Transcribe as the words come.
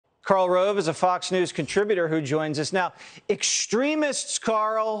Karl Rove is a Fox News contributor who joins us now. Extremists,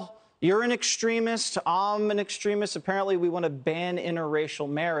 Karl. You're an extremist. I'm an extremist. Apparently, we want to ban interracial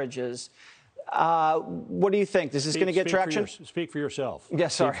marriages. What do you think? Is this going to get traction? Speak for yourself.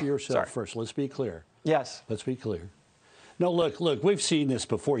 Yes, sorry. Speak for yourself first. Let's be clear. Yes. Let's be clear. No, look, we've seen this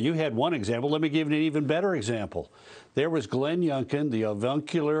before. You had one example. Let me give you an even better example. There was Glenn Youngkin, the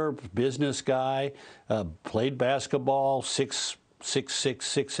avuncular business guy, played basketball, 6'6",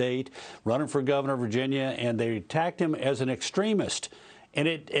 6'8", running for governor of Virginia, and they attacked him as an extremist. And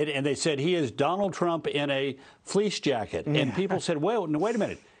they said he is Donald Trump in a fleece jacket. And people said, well, no, wait a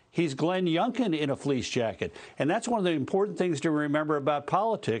minute. He's Glenn Youngkin in a fleece jacket. And that's one of the important things to remember about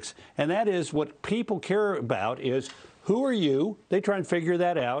politics. And that is what people care about is, who are you? They try and figure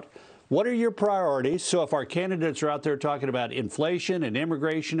that out. What are your priorities? So if our candidates are out there talking about inflation and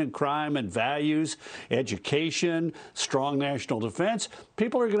immigration and crime and values, education, strong national defense,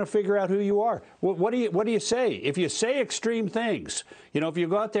 people are going to figure out who you are. What do you say? If you say extreme things, if you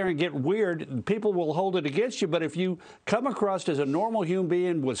go out there and get weird, people will hold it against you. But if you come across as a normal human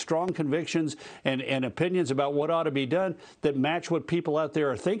being with strong convictions and opinions about what ought to be done that match what people out there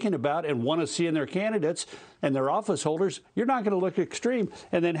are thinking about and want to see in their candidates and their office holders, you're not going to look extreme.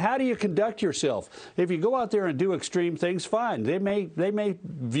 And then how do you conduct yourself? If you go out there and do extreme things, fine. They may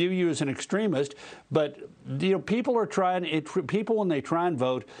view you as an extremist, but people are trying. People, when they try and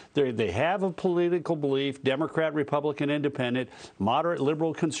vote, they have a political belief: Democrat, Republican, Independent, moderate,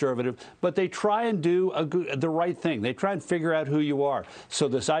 liberal, conservative. But they try and do the right thing. They try and figure out who you are. So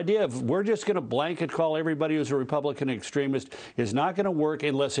this idea of we're just going to blanket call everybody who's a Republican extremist is not going to work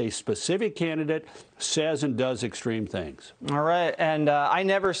unless a specific candidate says and does extreme things. All right, and I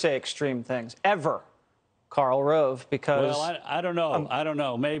never say extreme things ever, Karl Rove, because I don't know. I don't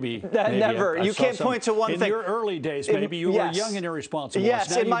know. Maybe never. You can't point to one thing. In your early days, maybe you were young and irresponsible.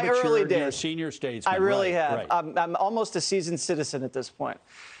 Yes, in my early days, you're a senior statesman. I really have. Right. I'm almost a seasoned citizen at this point.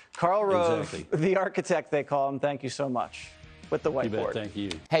 Karl Rove, the architect they call him. Thank you so much. With the whiteboard. Thank you.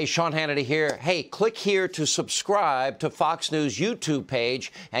 Hey, Sean Hannity here. Hey, click here to subscribe to Fox News YouTube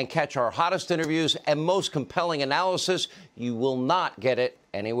page and catch our hottest interviews and most compelling analysis. You will not get it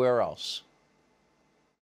anywhere else.